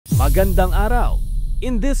Magandang araw!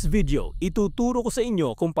 In this video, ituturo ko sa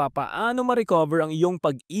inyo kung paano ma-recover ang iyong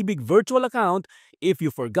Pag-IBIG Virtual account if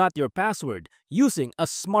you forgot your password using a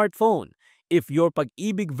smartphone. If your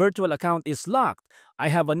Pag-IBIG Virtual account is locked,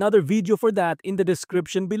 I have another video for that in the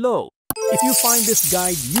description below. If you find this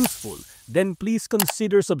guide useful, then please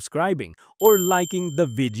consider subscribing or liking the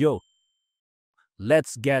video.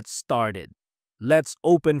 Let's get started. Let's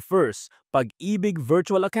open first Pag-IBIG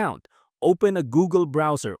Virtual account. Open a Google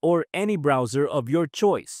browser or any browser of your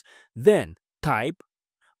choice. Then type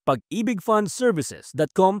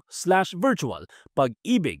pagibigfundservices.com/virtual.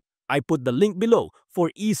 Pag-IBIG. I put the link below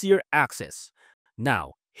for easier access.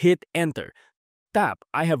 Now, hit enter. Tap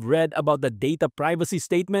I have read about the data privacy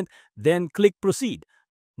statement, then click proceed.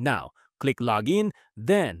 Now, click login,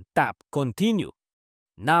 then tap continue.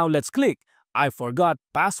 Now let's click I forgot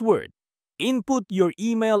password. Input your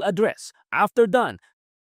email address. After done,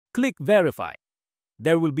 click Verify.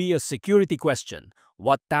 There will be a security question.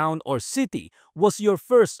 What town or city was your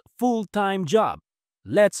first full-time job?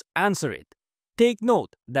 Let's answer it. Take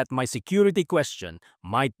note that my security question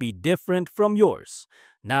might be different from yours.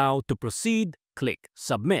 Now to proceed, click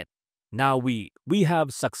Submit. Now we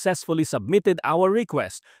have successfully submitted our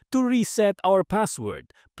request to reset our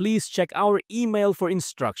password. Please check our email for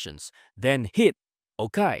instructions. Then hit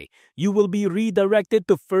OK. You will be redirected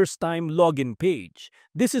to first-time login page.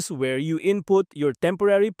 This is where you input your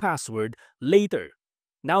temporary password later.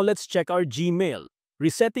 Now let's check our Gmail.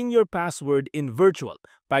 Resetting your password in Virtual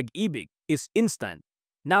Pag-IBIG is instant.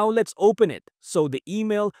 Now let's open it so the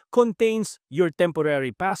email contains your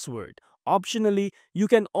temporary password. Optionally, you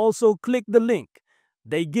can also click the link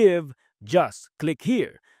they give. Just click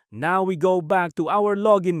here. Now we go back to our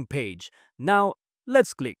login page. Now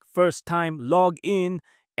let's click First Time Log In.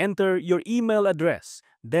 Enter your email address,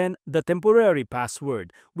 then the temporary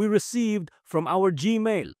password we received from our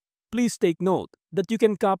Gmail. Please take note that you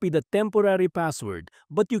can copy the temporary password,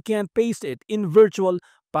 but you can't paste it in Virtual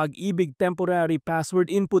Pag-IBIG temporary password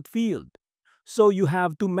input field. So you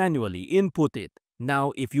have to manually input it.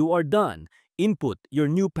 Now, if you are done, input your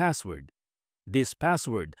new password. This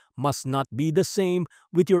password must not be the same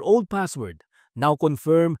with your old password. Now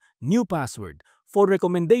confirm new password. For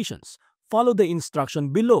recommendations, follow the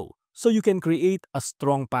instruction below so you can create a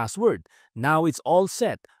strong password. Now it's all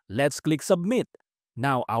set. Let's click Submit.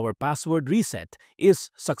 Now our password reset is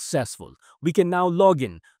successful. We can now log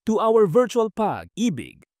in to our Virtual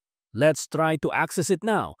Pag-IBIG. Let's try to access it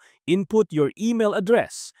now. Input your email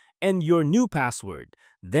address and your new password.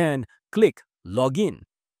 Then click Login.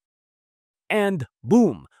 And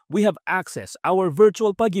boom! We have accessed our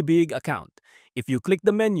Virtual Pag-IBIG account. If you click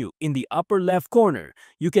the menu in the upper left corner,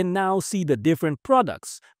 you can now see the different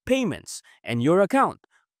products, payments, and your account.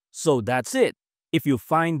 So that's it. If you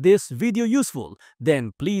find this video useful,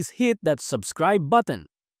 then please hit that subscribe button.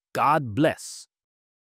 God bless.